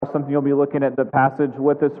something, you'll be looking at the passage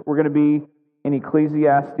with us. We're going to be in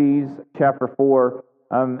Ecclesiastes chapter 4.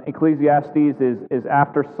 Ecclesiastes is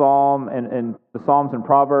after Psalm and the Psalms and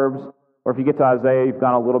Proverbs, or if you get to Isaiah, you've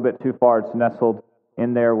gone a little bit too far. It's nestled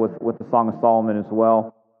in there with the Song of Solomon as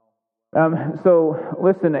well. So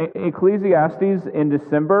listen, Ecclesiastes in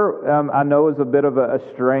December, I know is a bit of a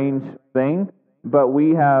strange thing, but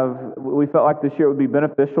we felt like this year it would be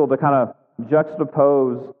beneficial to kind of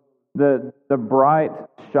juxtapose the bright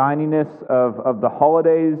shininess of the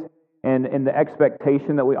holidays and the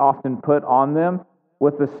expectation that we often put on them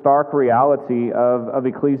with the stark reality of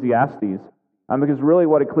Ecclesiastes. Because really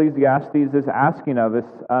what Ecclesiastes is asking of us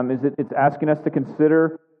it's asking us to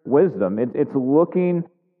consider wisdom. It's looking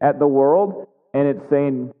at the world and it's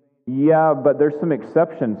saying, yeah, but there's some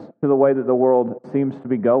exceptions to the way that the world seems to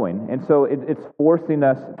be going. And so it's forcing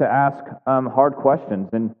us to ask hard questions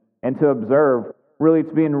and to observe. Really,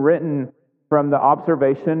 it's being written from the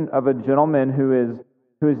observation of a gentleman who is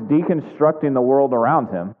deconstructing the world around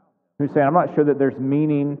him, who's saying, I'm not sure that there's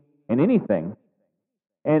meaning in anything.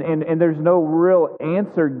 And there's no real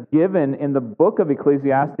answer given in the book of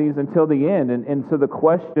Ecclesiastes until the end. And so the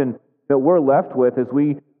question that we're left with as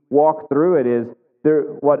we walk through it is,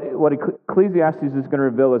 what Ecclesiastes is going to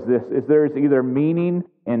reveal is this, is there's either meaning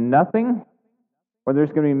in nothing or there's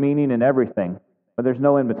going to be meaning in everything, but there's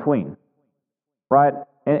no in between. Right?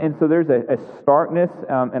 And so there's a starkness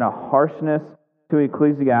and a harshness to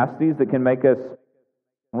Ecclesiastes that can make us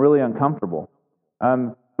really uncomfortable.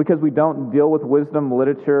 Because we don't deal with wisdom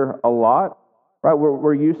literature a lot, right?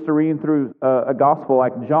 We're used to reading through a gospel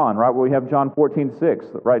like John, right? Where we have John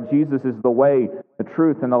 14:6, right? Jesus is the way, the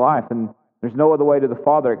truth, and the life, and there's no other way to the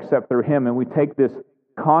Father except through Him. And we take this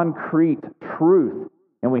concrete truth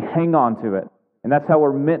and we hang on to it, and that's how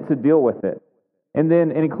we're meant to deal with it. And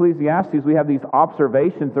then in Ecclesiastes, we have these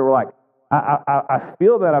observations that we're like, I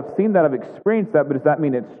feel that, I've seen that, I've experienced that, but does that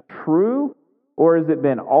mean it's true? Or has it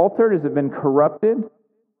been altered? Has it been corrupted?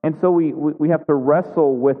 And so we have to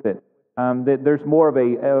wrestle with it. That there's more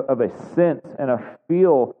of a sense and a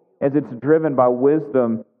feel as it's driven by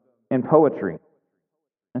wisdom and poetry.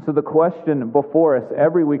 And so the question before us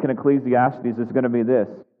every week in Ecclesiastes is going to be this.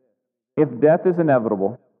 If death is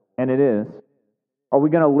inevitable, and it is, are we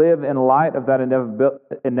going to live in light of that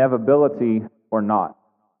inevitability or not?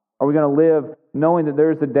 Are we going to live knowing that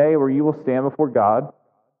there's a day where you will stand before God?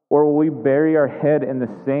 Or will we bury our head in the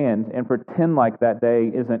sand and pretend like that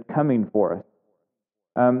day isn't coming for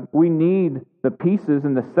us? We need the pieces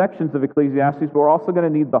and the sections of Ecclesiastes, but we're also going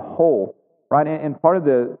to need the whole, right? And part of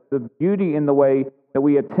the beauty in the way that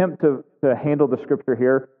we attempt to handle the Scripture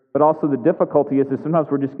here, but also the difficulty is that sometimes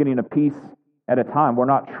we're just getting a piece at a time. We're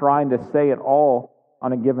not trying to say it all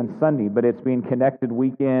on a given Sunday, but it's being connected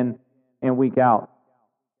week in and week out.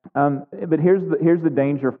 But here's the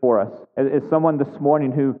danger for us. As someone this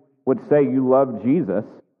morning who would say you love Jesus,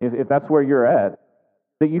 if that's where you're at,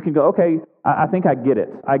 that you can go, okay, I think I get it.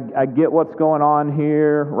 I get what's going on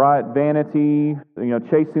here, right? Vanity,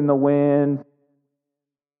 chasing the wind.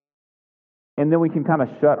 And then we can kind of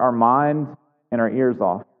shut our mind and our ears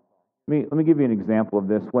off. Let me give you an example of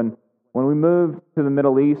this. When we moved to the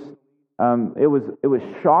Middle East, it was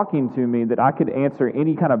shocking to me that I could answer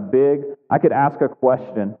any kind of I could ask a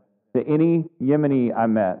question to any Yemeni I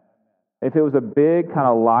met. If it was a big kind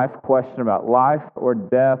of life question about life or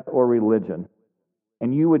death or religion,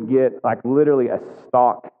 and you would get like literally a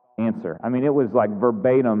stock answer. I mean, it was like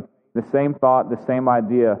verbatim, the same thought, the same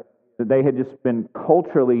idea, that they had just been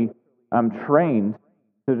culturally trained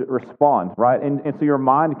to respond, right? And so your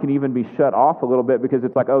mind can even be shut off a little bit because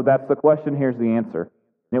it's like, oh, that's the question, here's the answer.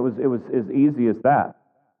 And it was as easy as that.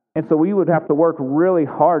 And so we would have to work really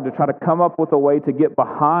hard to try to come up with a way to get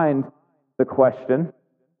behind the question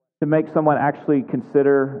to make someone actually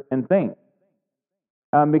consider and think.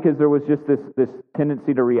 Because there was just this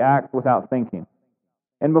tendency to react without thinking.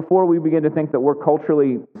 And before we begin to think that we're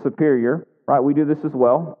culturally superior, right, we do this as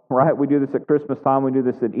well, right? We do this at Christmas time, we do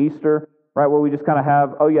this at Easter, right, where we just kind of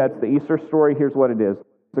have, oh yeah, it's the Easter story, here's what it is.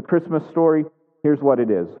 It's a Christmas story, here's what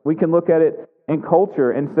it is. We can look at it in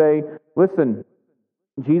culture and say, listen,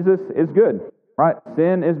 Jesus is good, right?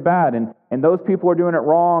 Sin is bad, and those people are doing it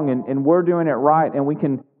wrong, and we're doing it right, and we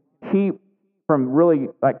can keep from really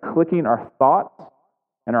like clicking our thoughts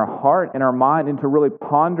and our heart and our mind into really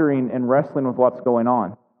pondering and wrestling with what's going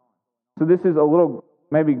on. So this is a little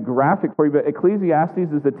maybe graphic for you, but Ecclesiastes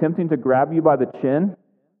is attempting to grab you by the chin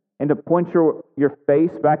and to point your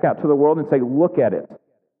face back out to the world and say, look at it.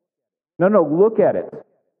 No, look at it.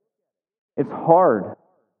 It's hard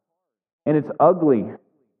and it's ugly.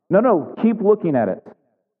 No, keep looking at it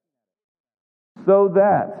so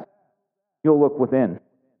that you'll look within.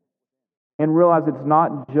 and realize it's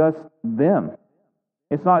not just them.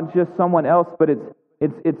 It's not just someone else, but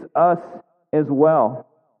it's us as well.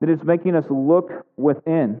 That it's making us look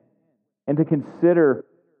within and to consider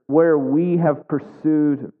where we have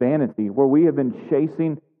pursued vanity, where we have been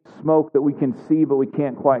chasing smoke that we can see but we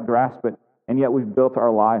can't quite grasp it, and yet we've built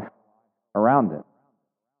our life around it.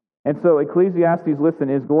 And so Ecclesiastes, listen,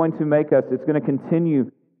 is going to make us, it's going to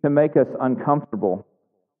continue to make us uncomfortable.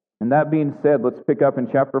 And that being said, let's pick up in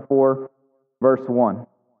chapter 4, verse 1.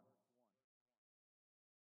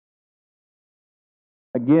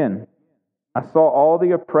 Again, I saw all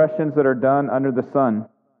the oppressions that are done under the sun,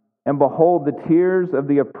 and behold, the tears of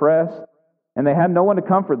the oppressed, and they had no one to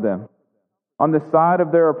comfort them. On the side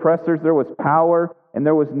of their oppressors there was power, and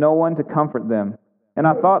there was no one to comfort them. And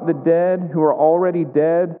I thought the dead who are already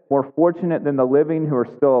dead more fortunate than the living who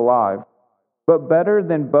are still alive. But better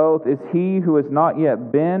than both is he who has not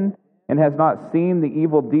yet been and has not seen the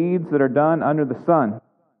evil deeds that are done under the sun.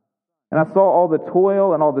 And I saw all the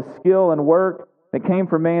toil and all the skill and work that came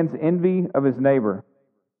from man's envy of his neighbor.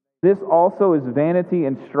 This also is vanity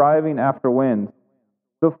and striving after wind.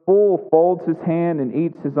 The fool folds his hand and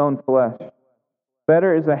eats his own flesh.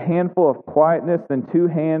 Better is a handful of quietness than 2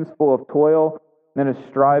 hands full of toil than a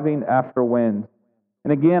striving after wind.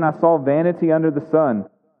 And again I saw vanity under the sun,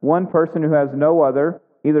 one person who has no other,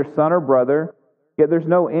 either son or brother, yet there's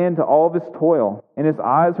no end to all of his toil, and his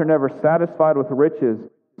eyes are never satisfied with riches,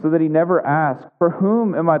 so that he never asks, for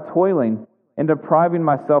whom am I toiling and depriving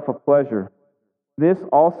myself of pleasure? This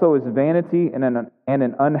also is vanity and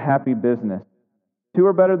an unhappy business. 2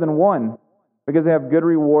 are better than 1, because they have good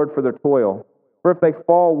reward for their toil. For if they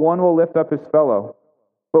fall, one will lift up his fellow.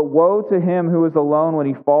 But woe to him who is alone when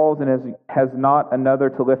he falls and has not another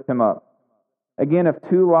to lift him up. Again, if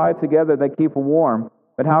 2 lie together, they keep warm.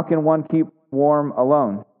 But how can one keep warm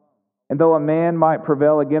alone? And though a man might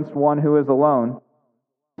prevail against one who is alone,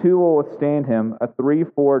 2 will withstand him. A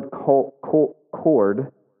 3-fold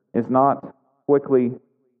cord is not quickly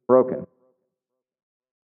broken.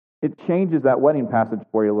 It changes that wedding passage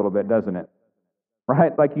for you a little bit, doesn't it?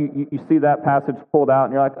 Right? Like you see that passage pulled out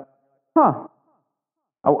and you're like,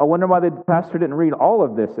 I wonder why the pastor didn't read all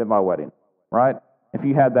of this at my wedding, right? If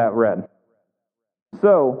you had that read.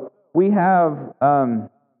 So we have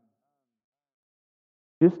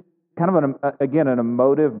just kind of an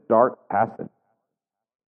emotive, dark passage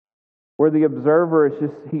where the observer is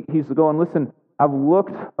just, he's going, listen, I've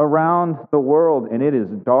looked around the world and it is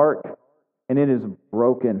dark and it is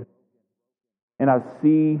broken. And I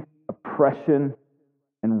see oppression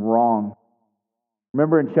and wrong.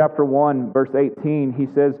 Remember in chapter 1, verse 18, he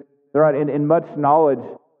says, right, in much knowledge,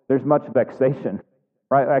 there's much vexation.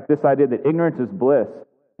 Right? Like this idea that ignorance is bliss.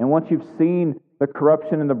 And once you've seen the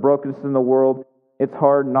corruption and the brokenness in the world, it's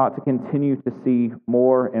hard not to continue to see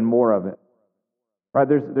more and more of it. Right?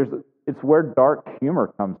 It's where dark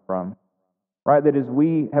humor comes from. Right? That as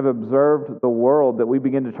we have observed the world, that we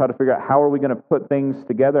begin to try to figure out how are we going to put things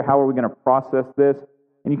together? How are we going to process this?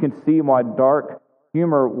 And you can see why dark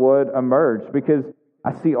humor would emerge, because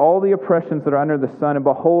I see all the oppressions that are under the sun, and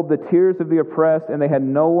behold, the tears of the oppressed, and they had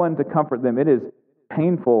no one to comfort them. It is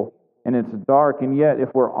painful and it's dark, and yet, if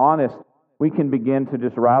we're honest, we can begin to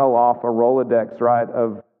just rattle off a Rolodex, right,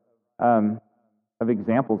 of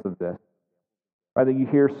examples of this. Right, that you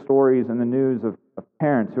hear stories in the news of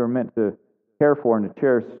parents who are meant to care for and to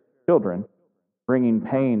cherish children, bringing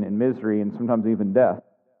pain and misery and sometimes even death.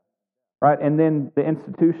 Right, and then the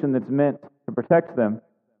institution that's meant to protect them,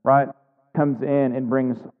 right, comes in and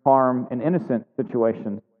brings harm in innocent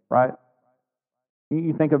situations, right?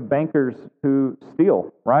 You think of bankers who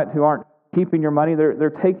steal, right, who aren't keeping your money, they're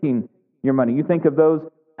taking your money. You think of those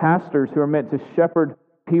pastors who are meant to shepherd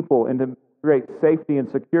people and to create safety and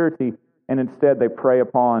security, and instead they prey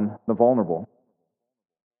upon the vulnerable.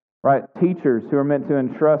 Right? Teachers who are meant to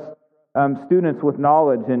entrust students with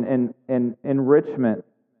knowledge and enrichment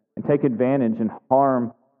and take advantage and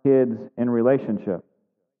harm kids in relationships.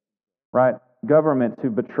 Right? Governments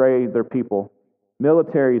who betray their people.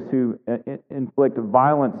 Militaries who inflict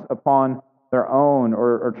violence upon their own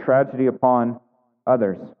or tragedy upon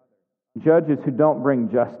others. Judges who don't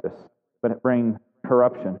bring justice, but bring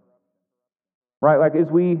corruption. Right? Like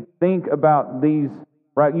as we think about these,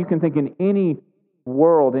 right, you can think in any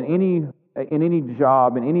world, in any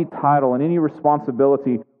job, in any title, in any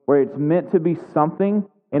responsibility where it's meant to be something,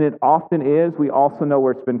 and it often is, we also know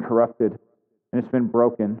where it's been corrupted and it's been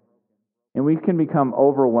broken. And we can become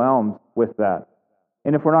overwhelmed with that.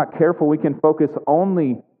 And if we're not careful, we can focus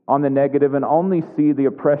only on the negative and only see the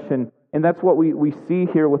oppression. And that's what we see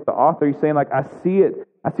here with the author. He's saying, like, I see it.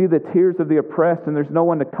 I see the tears of the oppressed, and there's no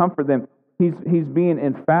one to comfort them. He's being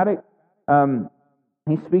emphatic,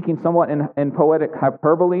 He's speaking somewhat in poetic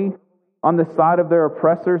hyperbole. On the side of their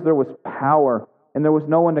oppressors, there was power, and there was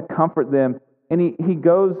no one to comfort them. And he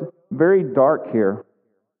goes very dark here.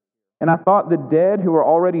 And I thought the dead who are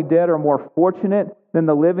already dead are more fortunate than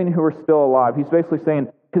the living who are still alive. He's basically saying,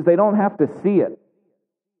 because they don't have to see it.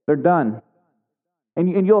 They're done.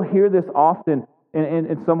 And you'll hear this often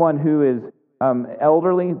in someone who is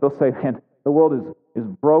elderly. They'll say, man, the world is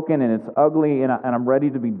broken and it's ugly and I'm ready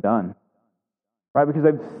to be done. Right? Because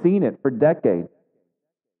I've seen it for decades.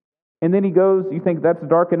 And then he goes, you think that's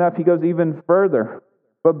dark enough, he goes even further.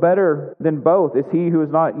 But better than both is he who has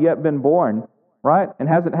not yet been born, right? And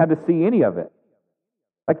hasn't had to see any of it.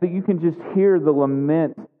 Like that you can just hear the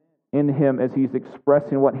lament in him as he's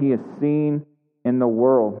expressing what he has seen in the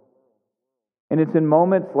world. And it's in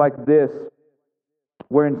moments like this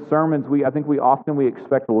where in sermons I think we often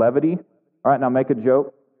expect levity, right? And I'll make a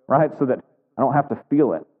joke, right? So that I don't have to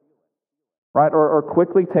feel it. Right? Or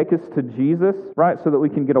quickly take us to Jesus, right? So that we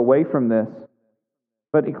can get away from this.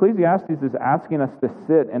 But Ecclesiastes is asking us to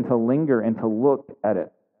sit and to linger and to look at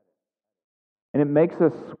it. And it makes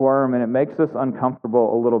us squirm and it makes us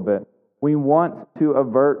uncomfortable a little bit. We want to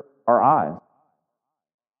avert our eyes.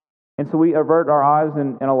 And so we avert our eyes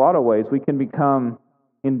in a lot of ways. We can become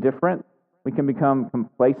indifferent. We can become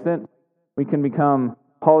complacent. We can become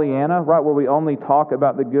Pollyanna, right? Where we only talk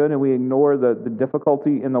about the good and we ignore the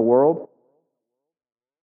difficulty in the world.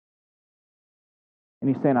 And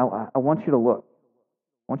he's saying, I want you to look.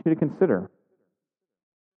 I want you to consider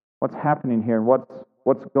what's happening here and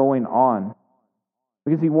what's going on.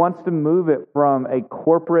 Because he wants to move it from a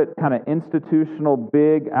corporate, kind of institutional,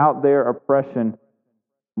 big, out there oppression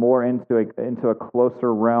more into a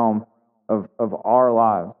closer realm of our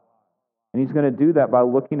lives. And he's going to do that by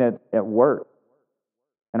looking at work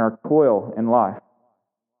and our toil in life.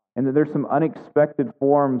 And that there's some unexpected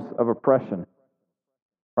forms of oppression.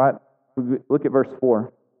 Right? Look at verse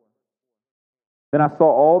 4. Then I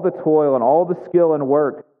saw all the toil and all the skill and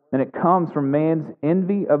work, and it comes from man's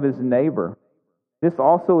envy of his neighbor. This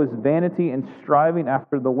also is vanity and striving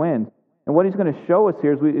after the wind. And what he's going to show us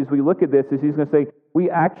here as we look at this is he's going to say, we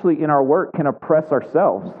actually in our work can oppress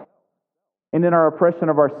ourselves. And in our oppression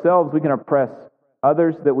of ourselves, we can oppress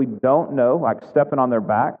others that we don't know, like stepping on their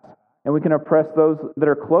backs. And we can oppress those that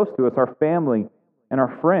are close to us, our family and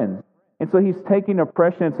our friends. And so he's taking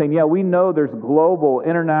oppression and saying, yeah, we know there's global,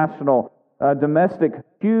 international, domestic,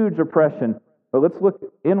 huge oppression. But let's look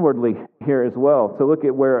inwardly here as well to look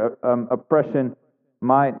at where oppression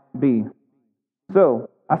might be.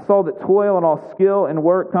 So I saw that toil and all skill and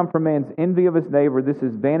work come from man's envy of his neighbor. This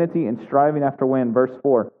is vanity and striving after wind. Verse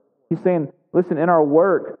 4. He's saying, listen, in our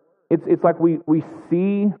work, it's like we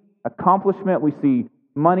see accomplishment, we see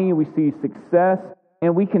money, we see success,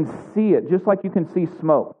 and we can see it just like you can see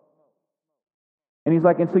smoke. And he's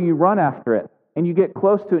like, and so you run after it, and you get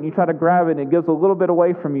close to it, and you try to grab it, and it goes a little bit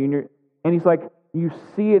away from you, and he's like, you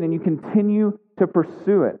see it, and you continue to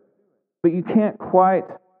pursue it, but you can't quite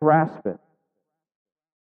grasp it.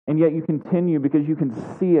 And yet you continue, because you can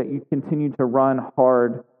see it, you continue to run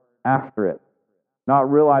hard after it,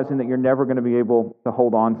 not realizing that you're never going to be able to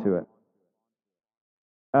hold on to it.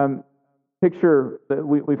 Picture that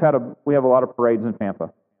we have a lot of parades in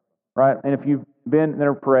Tampa, right? And if you've been in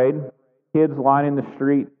a parade, kids lining the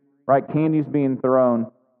street, right? Candy's being thrown.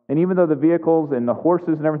 And even though the vehicles and the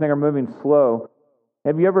horses and everything are moving slow,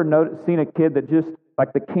 have you ever seen a kid that just,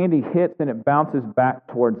 like the candy hits and it bounces back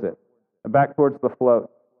towards it, back towards the float?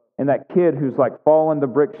 And that kid who's like falling the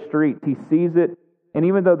brick street, he sees it, and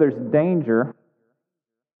even though there's danger,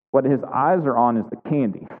 what his eyes are on is the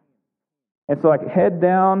candy. And so like head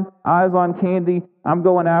down, eyes on candy, I'm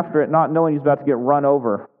going after it, not knowing he's about to get run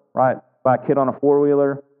over, right? By a kid on a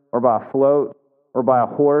four-wheeler, or by a float, or by a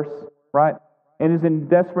horse, right? And is in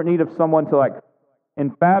desperate need of someone to like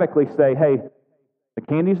emphatically say, hey, the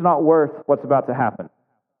candy's not worth what's about to happen,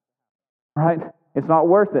 right? It's not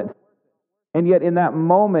worth it. And yet in that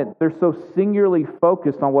moment, they're so singularly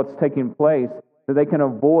focused on what's taking place that they can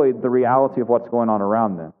avoid the reality of what's going on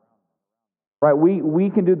around them. Right? We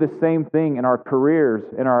can do the same thing in our careers,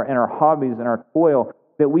 in our hobbies, in our toil,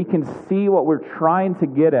 that we can see what we're trying to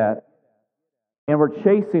get at, and we're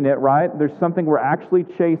chasing it, right? There's something we're actually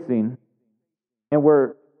chasing, and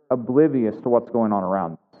we're oblivious to what's going on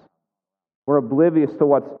around us. We're oblivious to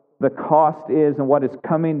what the cost is and what is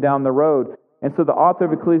coming down the road. And so the author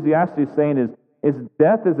of Ecclesiastes is saying is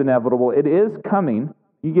death is inevitable. It is coming.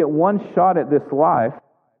 You get one shot at this life,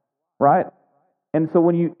 right? And so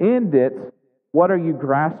when you end it, what are you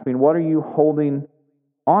grasping? What are you holding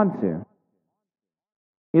on to?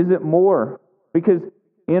 Is it more? Because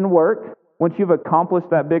in work, Once you've accomplished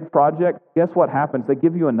that big project, guess what happens? They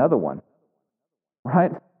give you another one,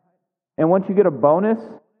 right? And once you get a bonus,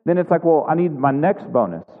 then it's like, well, I need my next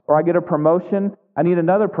bonus. Or I get a promotion, I need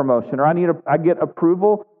another promotion. Or I get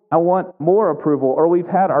approval, I want more approval. Or we've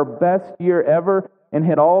had our best year ever and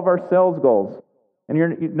hit all of our sales goals.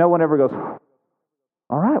 And no one ever goes,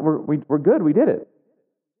 all right, we're good, we did it.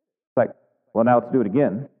 It's like, well, now let's do it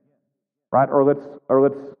again, right? Or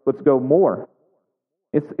let's go more.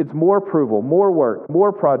 It's more approval, more work,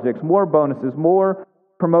 more projects, more bonuses, more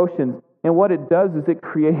promotions. And what it does is it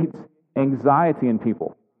creates anxiety in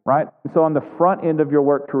people, right? And so on the front end of your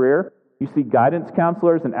work career, you see guidance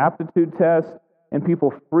counselors and aptitude tests and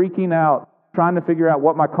people freaking out, trying to figure out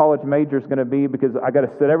what my college major is going to be because I got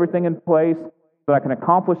to set everything in place so that I can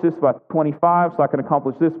accomplish this by 25, so I can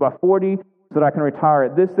accomplish this by 40, so that I can retire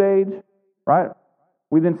at this age, right?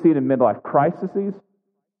 We then see it in midlife crises.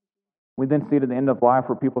 We then see it at the end of life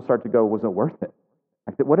where people start to go, was it worth it?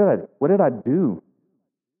 Like, what did I do?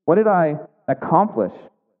 What did I accomplish?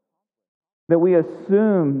 That we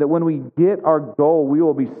assume that when we get our goal, we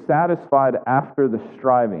will be satisfied after the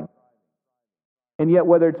striving. And yet,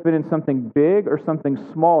 whether it's been in something big or something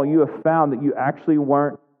small, you have found that you actually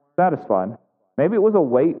weren't satisfied. Maybe it was a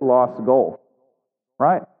weight loss goal,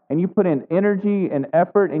 right? And you put in energy and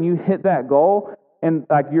effort and you hit that goal, and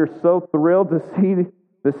like you're so thrilled to see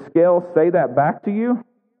the scale say that back to you,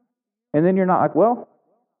 and then you're not like, well,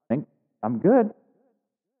 I think I'm good.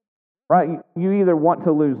 Right? You either want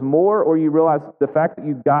to lose more or you realize the fact that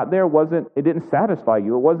you got there it didn't satisfy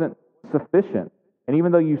you. It wasn't sufficient. And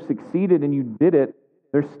even though you succeeded and you did it,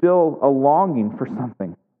 there's still a longing for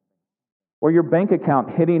something. Or your bank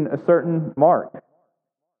account hitting a certain mark.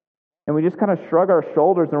 And we just kind of shrug our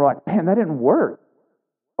shoulders and we're like, man, that didn't work.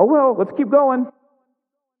 Oh well, let's keep going.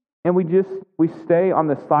 And we stay on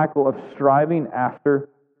the cycle of striving after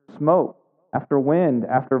smoke, after wind,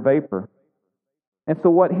 after vapor. And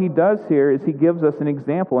so what he does here is he gives us an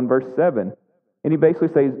example in verse 7. And he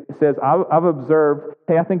basically says, I've observed,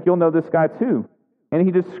 hey, I think you'll know this guy too. And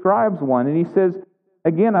he describes one. And he says,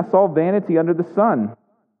 again, I saw vanity under the sun.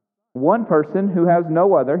 One person who has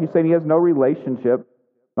no other. He's saying he has no relationship,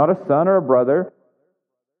 not a son or a brother.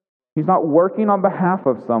 He's not working on behalf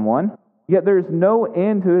of someone. Yet there is no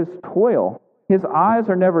end to his toil. His eyes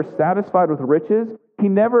are never satisfied with riches. He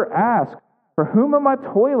never asks, for whom am I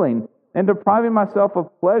toiling and depriving myself of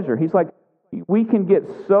pleasure? He's like, we can get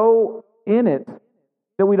so in it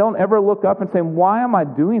that we don't ever look up and say, why am I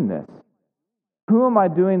doing this? Who am I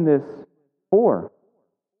doing this for?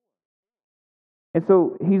 And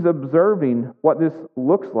so he's observing what this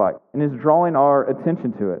looks like and is drawing our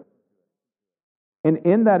attention to it. And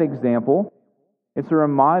in that example, it's a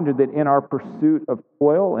reminder that in our pursuit of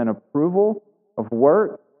toil and approval, of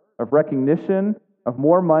work, of recognition, of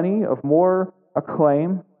more money, of more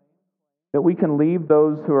acclaim, that we can leave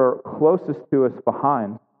those who are closest to us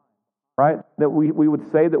behind, right? That we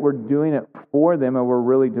would say that we're doing it for them and we're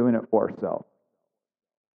really doing it for ourselves.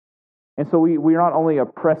 And so we're not only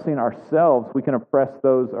oppressing ourselves, we can oppress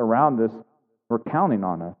those around us who are counting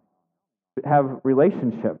on us, have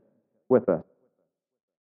relationship with us.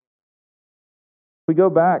 We go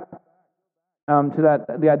back to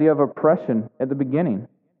the idea of oppression at the beginning.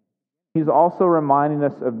 He's also reminding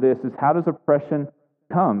us of this, is how does oppression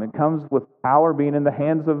come? It comes with power being in the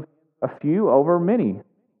hands of a few over many.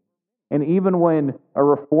 And even when a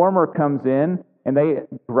reformer comes in and they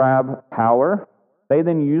grab power, they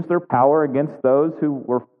then use their power against those who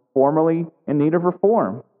were formerly in need of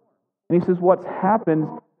reform. And he says what's happened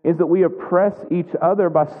is that we oppress each other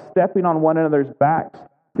by stepping on one another's backs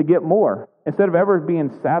to get more. Instead of ever being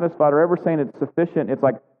satisfied or ever saying it's sufficient, it's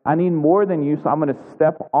like, I need more than you, so I'm going to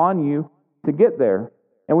step on you to get there.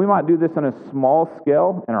 And we might do this on a small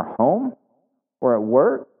scale in our home or at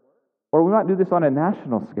work, or we might do this on a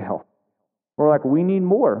national scale. We're like, we need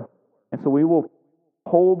more. And so we will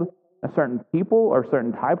hold a certain people or a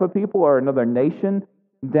certain type of people or another nation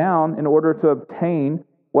down in order to obtain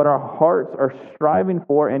what our hearts are striving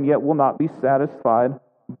for and yet will not be satisfied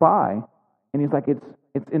by. And he's like,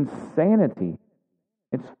 it's insanity.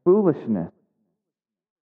 It's foolishness.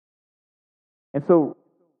 And so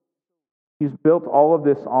he's built all of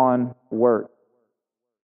this on work.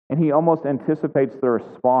 And he almost anticipates the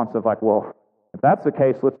response of like, well, if that's the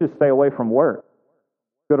case, let's just stay away from work.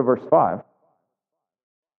 Go to verse 5.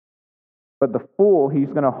 But the fool, he's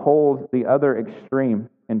going to hold the other extreme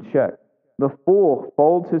in check. The fool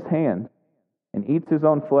folds his hands and eats his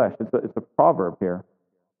own flesh. It's a proverb here.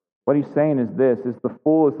 What he's saying is this, is the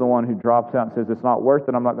fool is the one who drops out and says, it's not worth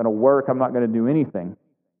it, I'm not going to work, I'm not going to do anything.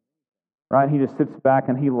 Right? He just sits back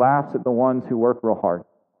and he laughs at the ones who work real hard.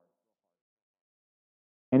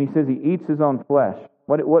 And he says he eats his own flesh.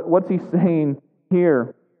 What's he saying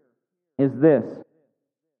here is this,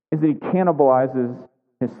 is that he cannibalizes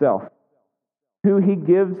himself. Who he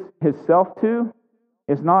gives himself to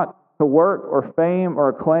is not to work or fame or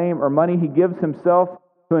acclaim or money. He gives himself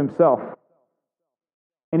to himself.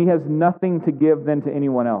 And he has nothing to give then to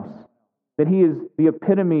anyone else. That he is the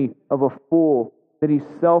epitome of a fool, that he's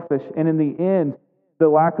selfish, and in the end, the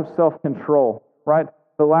lack of self-control, right?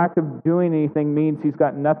 The lack of doing anything means he's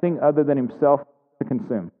got nothing other than himself to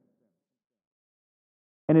consume.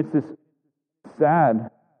 And it's this sad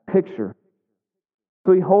picture.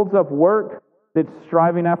 So he holds up work that's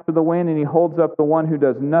striving after the wind, and he holds up the one who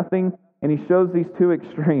does nothing, and he shows these two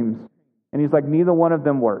extremes. And he's like, neither one of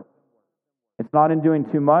them work. It's not in doing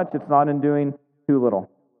too much, it's not in doing too little.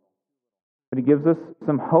 But he gives us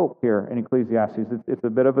some hope here in Ecclesiastes. It's a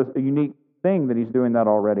bit of a unique thing that he's doing that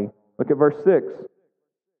already. Look at verse 6.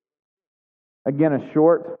 Again, a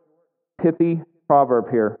short, pithy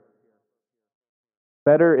proverb here.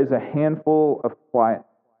 Better is a handful of quiet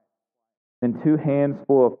than 2 hands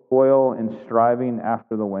full of toil and striving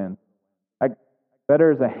after the wind.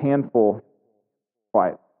 Better is a handful of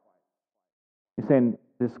quiet. He's saying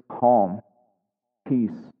this calm,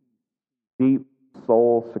 peace, deep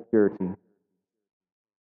soul security.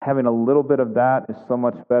 Having a little bit of that is so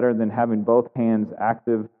much better than having both hands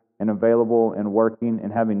active and available and working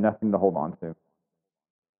and having nothing to hold on to.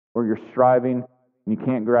 Or you're striving and you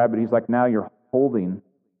can't grab it. He's like, now you're holding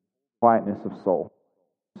quietness of soul,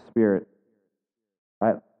 spirit.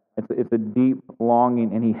 Right? It's a deep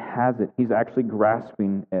longing, and he has it. He's actually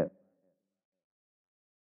grasping it.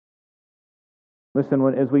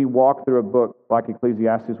 Listen, as we walk through a book like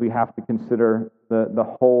Ecclesiastes, we have to consider the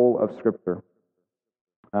whole of Scripture.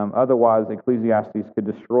 Otherwise, Ecclesiastes could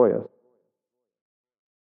destroy us.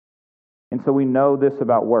 And so we know this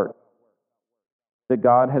about work, that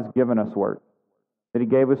God has given us work, that he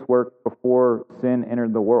gave us work before sin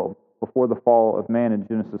entered the world, before the fall of man in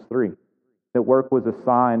Genesis 3. That work was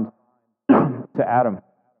assigned to Adam.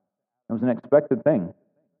 It was an expected thing.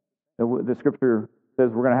 The Scripture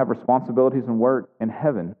says we're going to have responsibilities and work in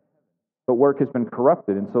heaven. But work has been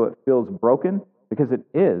corrupted, and so it feels broken because it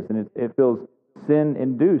is, and it feels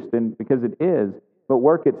sin-induced and because it is. But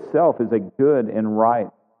work itself is a good and right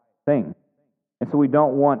thing. And so we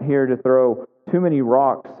don't want here to throw too many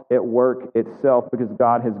rocks at work itself, because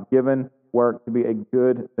God has given work to be a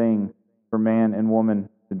good thing for man and woman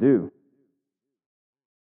to do.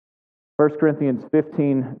 1 Corinthians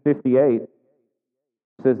 15:58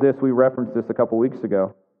 says this. We referenced this a couple weeks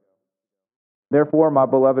ago. Therefore, my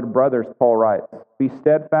beloved brothers, Paul writes, be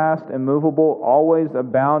steadfast, immovable, always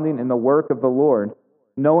abounding in the work of the Lord,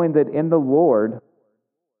 knowing that in the Lord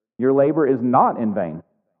your labor is not in vain.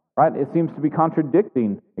 Right? It seems to be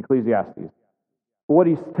contradicting Ecclesiastes. But what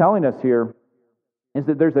he's telling us here is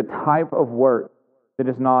that there's a type of work that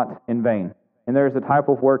is not in vain, and there's a type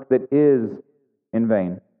of work that is in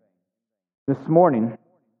vain. This morning,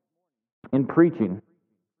 in preaching,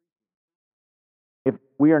 if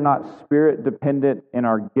we are not spirit-dependent in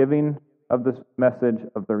our giving of this message,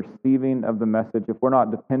 of the receiving of the message, if we're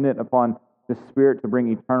not dependent upon the Spirit to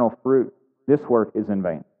bring eternal fruit, this work is in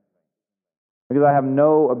vain. Because I have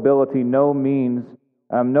no ability, no means,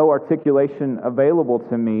 no articulation available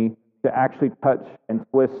to me to actually touch and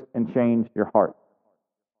twist and change your heart.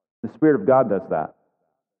 The Spirit of God does that.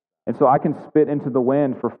 And so I can spit into the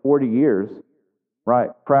wind for 40 years, right,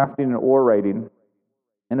 crafting and orating,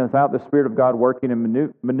 and without the Spirit of God working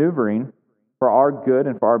and maneuvering for our good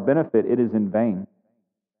and for our benefit, it is in vain.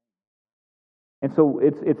 And so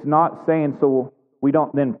it's not saying so we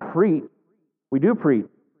don't then preach. We do preach,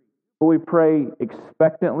 but we pray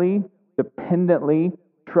expectantly, dependently,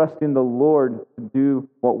 trusting the Lord to do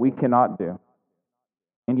what we cannot do.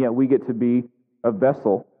 And yet we get to be a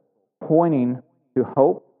vessel pointing to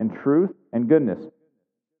hope and truth and goodness.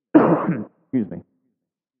 Excuse me.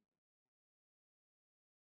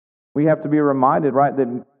 We have to be reminded, right,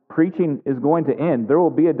 that preaching is going to end. There will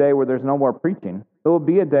be a day where there's no more preaching. There will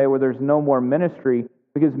be a day where there's no more ministry,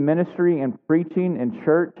 because ministry and preaching and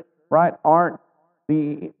church, right, aren't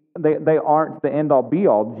the end all be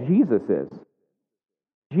all. Jesus is.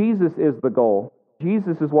 Jesus is the goal.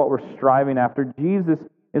 Jesus is what we're striving after. Jesus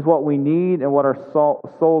is what we need and what our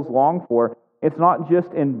souls long for. It's not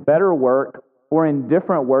just in better work or in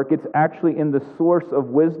different work. It's actually in the source of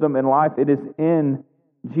wisdom and life. It is in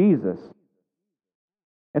Jesus.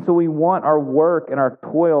 And so we want our work and our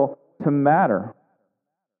toil to matter.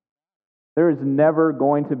 There is never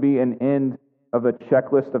going to be an end of a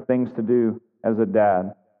checklist of things to do as a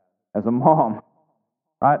dad, as a mom,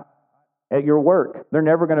 right? At your work, they're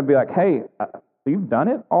never going to be like, hey, So you've done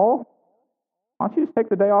it all? Why don't you just take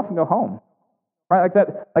the day off and go home? Right?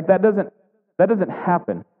 That doesn't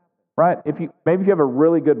happen. Right? Maybe if you have a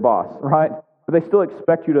really good boss, right? But they still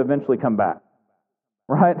expect you to eventually come back.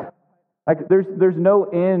 Right? Like there's no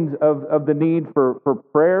end of the need for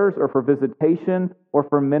prayers or for visitation or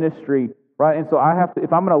for ministry, right? And so I have to,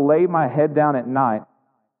 if I'm going to lay my head down at night,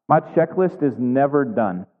 my checklist is never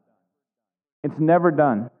done. It's never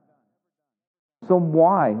done. So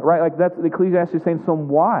why? Right? Like that's the Ecclesiastes saying, so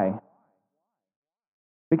why?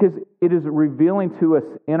 Because it is revealing to us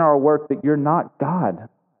in our work that you're not God.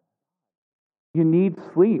 You need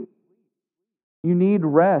sleep. You need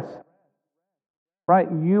rest. Right?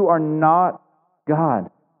 You are not God.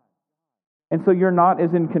 And so you're not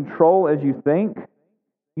as in control as you think.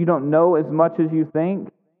 You don't know as much as you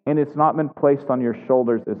think. And it's not been placed on your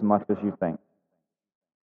shoulders as much as you think.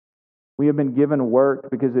 We have been given work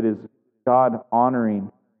because it is God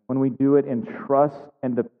honoring when we do it in trust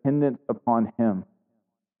and dependence upon Him.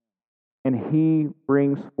 And He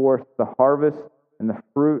brings forth the harvest and the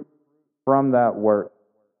fruit from that work.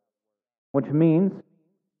 Which means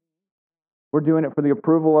we're doing it for the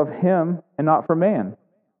approval of Him and not for man.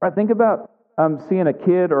 Right? Think about seeing a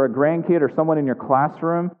kid or a grandkid or someone in your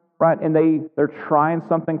classroom, right? And they're trying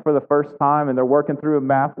something for the first time and they're working through a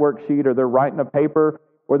math worksheet or they're writing a paper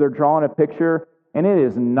or they're drawing a picture and it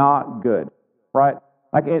is not good, right?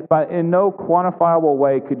 But in no quantifiable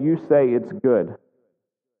way could you say it's good.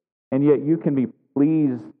 And yet you can be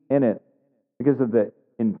pleased in it because of the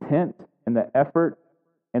intent and the effort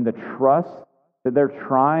and the trust that they're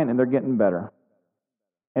trying and they're getting better.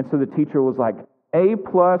 And so the teacher was like, A+,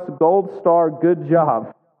 gold star, good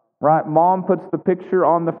job. Right? Mom puts the picture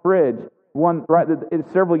on the fridge. In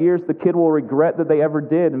several years, the kid will regret that they ever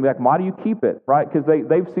did and be like, why do you keep it? Right? Because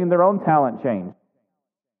they've seen their own talent change.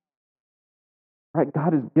 Right?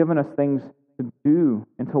 God has given us things to do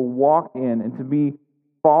and to walk in and to be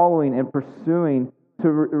following and pursuing to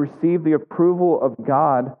receive the approval of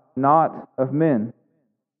God, not of men.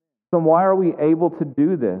 So why are we able to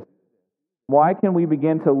do this? Why can we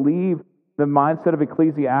begin to leave the mindset of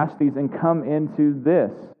Ecclesiastes and come into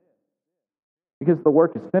this? Because the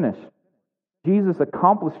work is finished. Jesus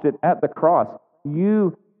accomplished it at the cross.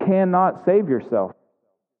 You cannot save yourself.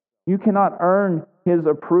 You cannot earn His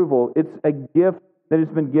approval. It's a gift that has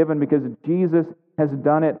been given because Jesus has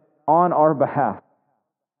done it on our behalf.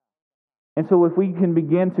 And so if we can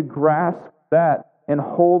begin to grasp that and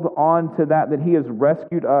hold on to that He has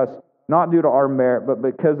rescued us, not due to our merit, but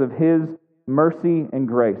because of His mercy and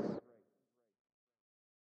grace,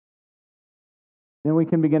 then we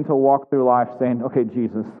can begin to walk through life saying, okay,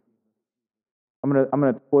 Jesus, I'm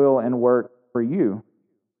going to toil and work for you.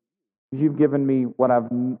 Because you've given me what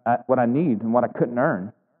I need and what I couldn't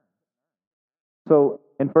earn. So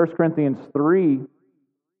in 1 Corinthians 3,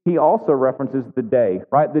 he also references the day,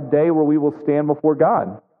 right? The day where we will stand before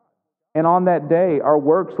God. And on that day, our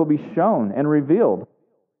works will be shown and revealed.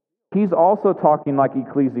 He's also talking like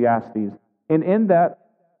Ecclesiastes. And in that,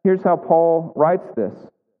 here's how Paul writes this.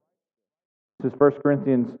 This is 1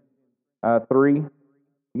 Corinthians 3,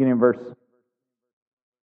 beginning in verse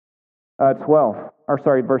 12.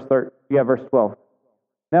 Verse 12.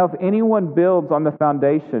 Now, if anyone builds on the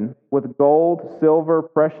foundation with gold, silver,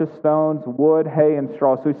 precious stones, wood, hay, and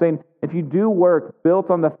straw. So he's saying, if you do work built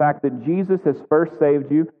on the fact that Jesus has first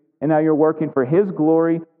saved you, and now you're working for His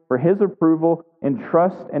glory, for His approval, in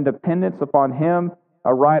trust and dependence upon Him,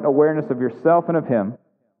 a right awareness of yourself and of Him,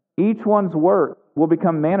 each one's work will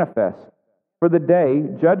become manifest. For the day,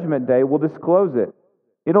 judgment day, will disclose it.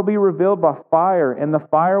 It'll be revealed by fire, and the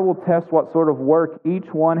fire will test what sort of work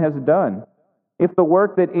each one has done. If the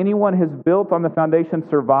work that anyone has built on the foundation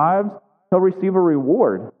survives, he'll receive a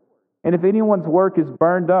reward. And if anyone's work is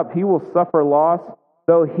burned up, he will suffer loss,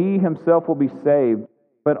 though he himself will be saved,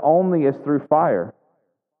 but only as through fire.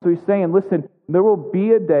 So he's saying, listen, there will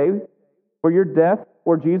be a day where your death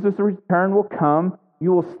or Jesus' return will come.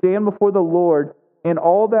 You will stand before the Lord, and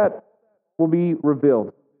all that will be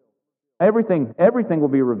revealed. Everything will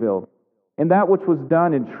be revealed. And that which was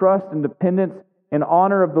done in trust and dependence and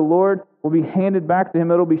honor of the Lord will be handed back to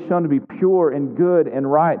Him. It will be shown to be pure and good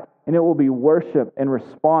and right. And it will be worship and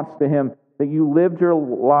response to Him, that you lived your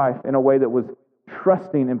life in a way that was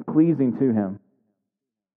trusting and pleasing to Him.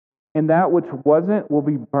 And that which wasn't will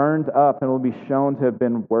be burned up and will be shown to have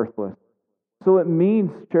been worthless. So it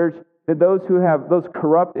means, church, that those who have those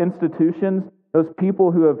corrupt institutions, those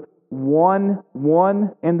people who have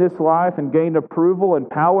won in this life and gained approval and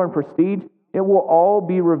power and prestige, it will all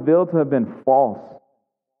be revealed to have been false.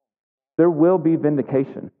 There will be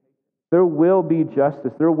vindication. There will be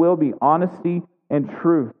justice. There will be honesty and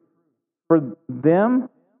truth. for them,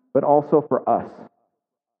 but also for us.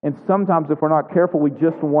 And sometimes if we're not careful, we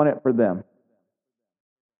just want it for them.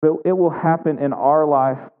 But it will happen in our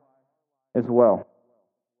life as well.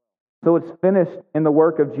 So it's finished in the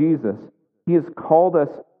work of Jesus. He has called us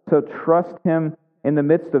to trust Him in the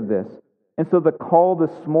midst of this. And so the call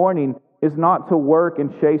this morning is not to work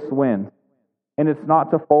and chase wind. And it's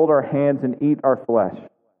not to fold our hands and eat our flesh.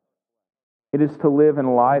 It is to live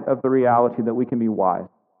in light of the reality that we can be wise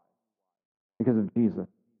because of Jesus.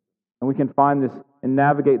 And we can find this and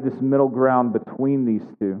navigate this middle ground between these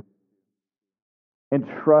two. And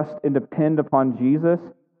trust and depend upon Jesus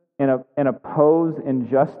and oppose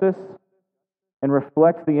injustice and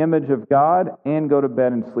reflect the image of God and go to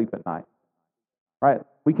bed and sleep at night. Right?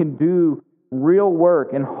 We can do real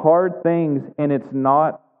work and hard things, and it's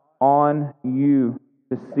not on you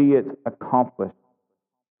to see it accomplished.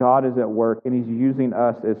 God is at work, and He's using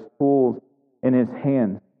us as tools in His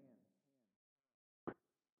hands.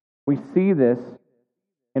 We see this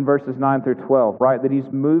in verses 9 through 12, right? That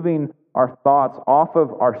He's moving our thoughts off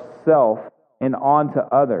of ourself and onto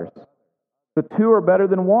others. The two are better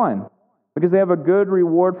than one because they have a good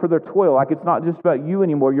reward for their toil. Like it's not just about you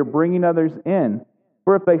anymore. You're bringing others in.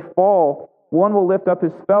 For if they fall, one will lift up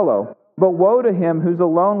his fellow. But woe to him who's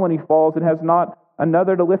alone when he falls and has not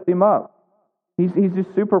another to lift him up. He's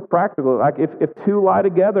just super practical. Like if two lie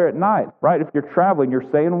together at night, right? If you're traveling, you're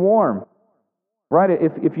staying warm. Right?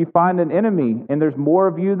 If you find an enemy and there's more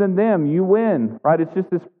of you than them, you win. Right? It's just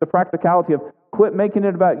the practicality of quit making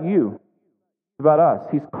it about you. It's about us.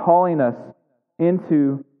 He's calling us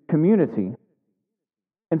into community.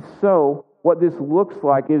 And so what this looks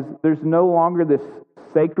like is there's no longer this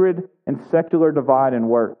sacred and secular divide in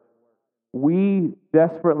work. We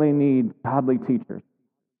desperately need godly teachers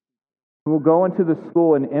who will go into the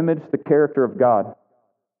school and image the character of God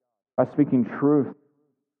by speaking truth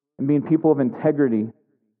and being people of integrity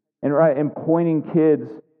and pointing kids,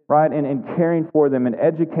 right, and caring for them and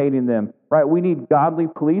educating them, right? We need godly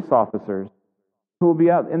police officers who will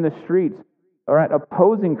be out in the streets, all right,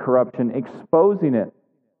 opposing corruption, exposing it,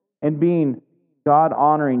 and being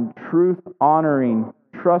God-honoring, truth-honoring,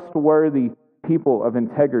 trustworthy people of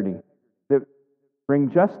integrity that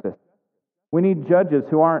bring justice. We need judges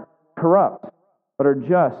who aren't corrupt, but are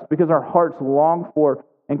just because our hearts long for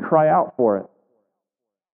and cry out for it.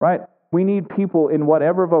 Right? We need people in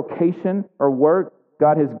whatever vocation or work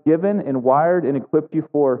God has given and wired and equipped you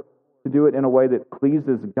for to do it in a way that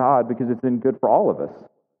pleases God because it's been good for all of us.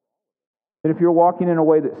 And if you're walking in a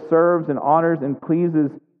way that serves and honors and pleases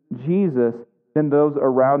Jesus, then those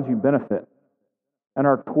around you benefit. And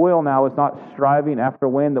our toil now is not striving after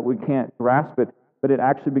wind that we can't grasp it, but it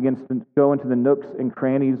actually begins to go into the nooks and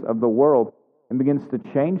crannies of the world and begins to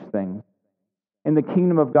change things. And the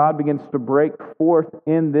kingdom of God begins to break forth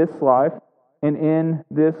in this life and in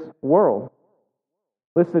this world.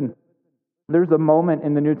 Listen, there's a moment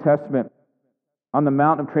in the New Testament on the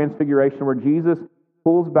Mount of Transfiguration where Jesus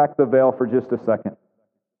pulls back the veil for just a second.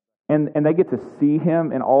 And they get to see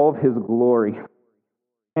Him in all of His glory.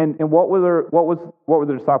 And what were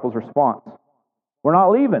the disciples' response? We're not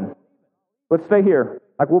leaving. Let's stay here.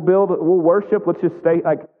 Like we'll worship, let's just stay.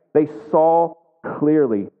 Like they saw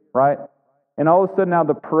clearly, right? And all of a sudden now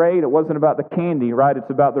the parade, it wasn't about the candy, right? It's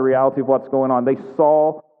about the reality of what's going on. They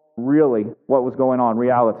saw really what was going on,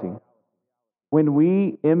 reality. When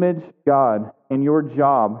we image God in your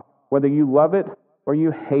job, whether you love it or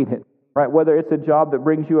you hate it, right? Whether it's a job that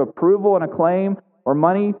brings you approval and acclaim or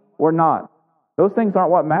money or not, those things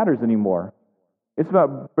aren't what matters anymore. It's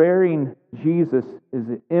about bearing Jesus as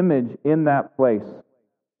an image in that place.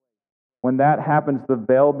 When that happens, the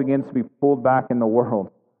veil begins to be pulled back in the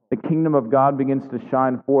world. The kingdom of God begins to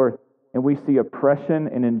shine forth, and we see oppression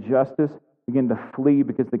and injustice begin to flee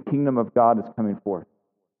because the kingdom of God is coming forth.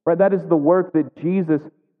 Right? That is the work that Jesus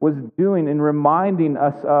was doing and reminding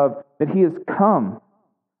us of that He has come.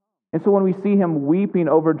 And so when we see Him weeping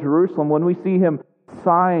over Jerusalem, when we see Him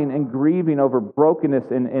sighing and grieving over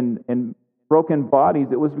brokenness and broken bodies,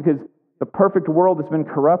 it was because the perfect world has been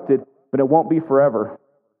corrupted, but it won't be forever.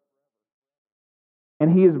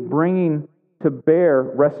 And He is bringing to bear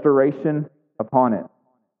restoration upon it.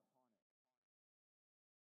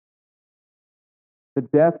 The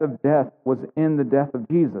death of death was in the death of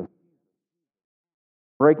Jesus,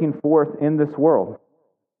 breaking forth in this world,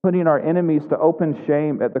 putting our enemies to open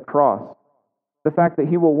shame at the cross. The fact that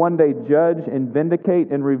He will one day judge and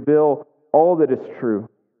vindicate and reveal all that is true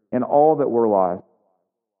and all that were lies.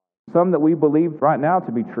 Some that we believe right now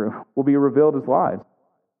to be true will be revealed as lies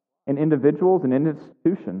in individuals and in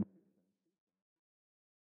institutions.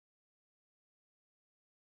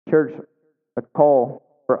 Church, a call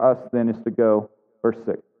for us then is to go, verse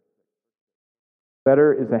 6.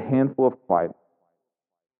 Better is a handful of quiet.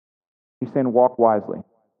 He's saying walk wisely.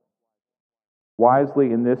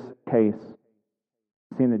 Wisely in this case,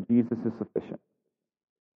 seeing that Jesus is sufficient.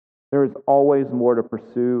 There is always more to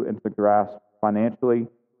pursue and to grasp financially,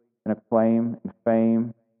 and acclaim, and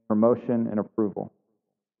fame, promotion, and approval.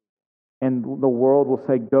 And the world will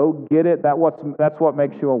say, go get it, that's what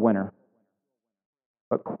makes you a winner.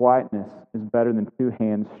 But quietness is better than two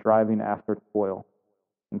hands striving after toil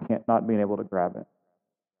and not being able to grab it.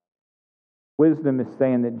 Wisdom is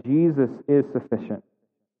saying that Jesus is sufficient,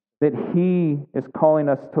 that He is calling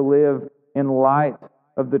us to live in light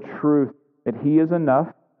of the truth that He is enough,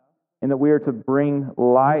 and that we are to bring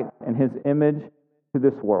light and His image to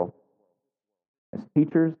this world. As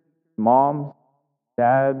teachers, moms,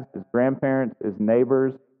 dads, as grandparents, as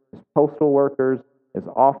neighbors, as postal workers, as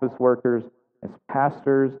office workers, as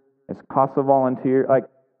pastors, as CASA volunteers,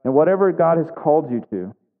 and whatever God has called you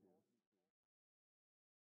to,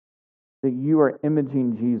 that you are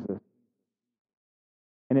imaging Jesus.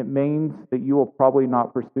 And it means that you will probably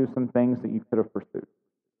not pursue some things that you could have pursued,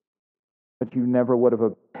 but you never would have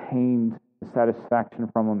obtained the satisfaction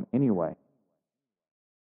from them anyway.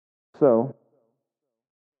 So,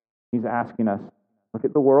 He's asking us, look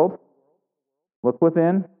at the world, look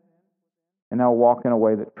within, and now walk in a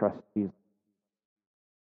way that trusts Jesus.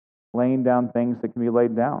 Laying down things that can be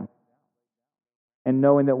laid down. And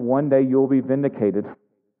knowing that one day you'll be vindicated,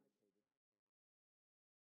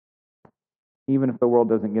 even if the world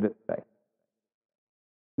doesn't get it today.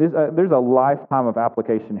 There's a lifetime of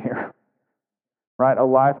application here, right? A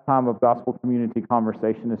lifetime of gospel community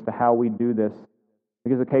conversation as to how we do this,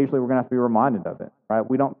 because occasionally we're going to have to be reminded of it, right?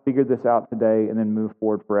 We don't figure this out today and then move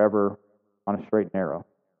forward forever on a straight and narrow,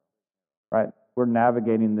 right? We're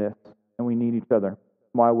navigating this, and we need each other.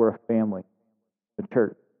 That's why we're a family, the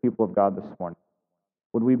church, people of God this morning.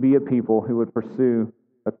 Would we be a people who would pursue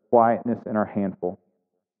the quietness in our handful?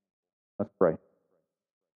 Let's pray.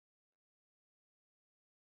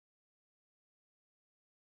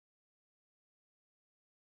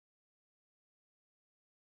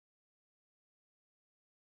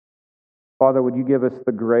 Father, would you give us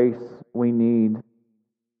the grace we need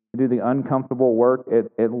to do the uncomfortable work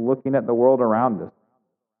at looking at the world around us,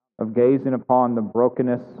 of gazing upon the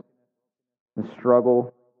brokenness, the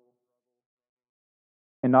struggle,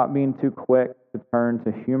 and not being too quick to turn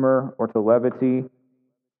to humor or to levity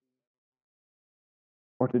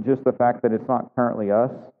or to just the fact that it's not currently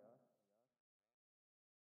us.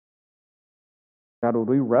 God, would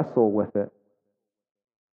we wrestle with it?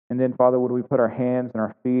 And then, Father, would we put our hands and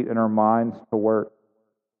our feet and our minds to work,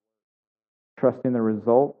 trusting the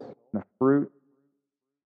results and the fruit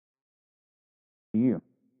to you.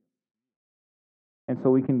 And so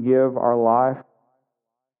we can give our life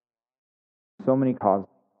so many causes.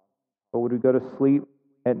 But would we go to sleep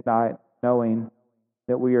at night knowing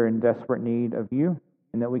that we are in desperate need of you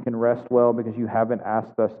and that we can rest well because you haven't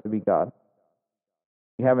asked us to be God.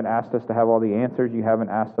 You haven't asked us to have all the answers. You haven't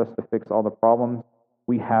asked us to fix all the problems.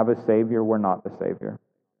 We have a Savior. We're not the Savior.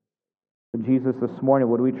 So Jesus, this morning,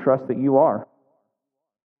 would we trust that you are?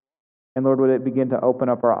 And Lord, would it begin to open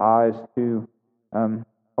up our eyes to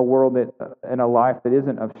a world that, and a life that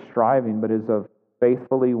isn't of striving, but is of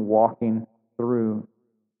faithfully walking through,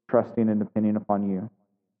 trusting and depending upon you,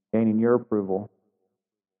 gaining your approval.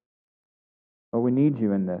 Lord, we need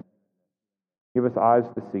you in this. Give us eyes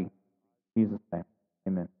to see. In Jesus' name,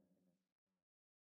 amen.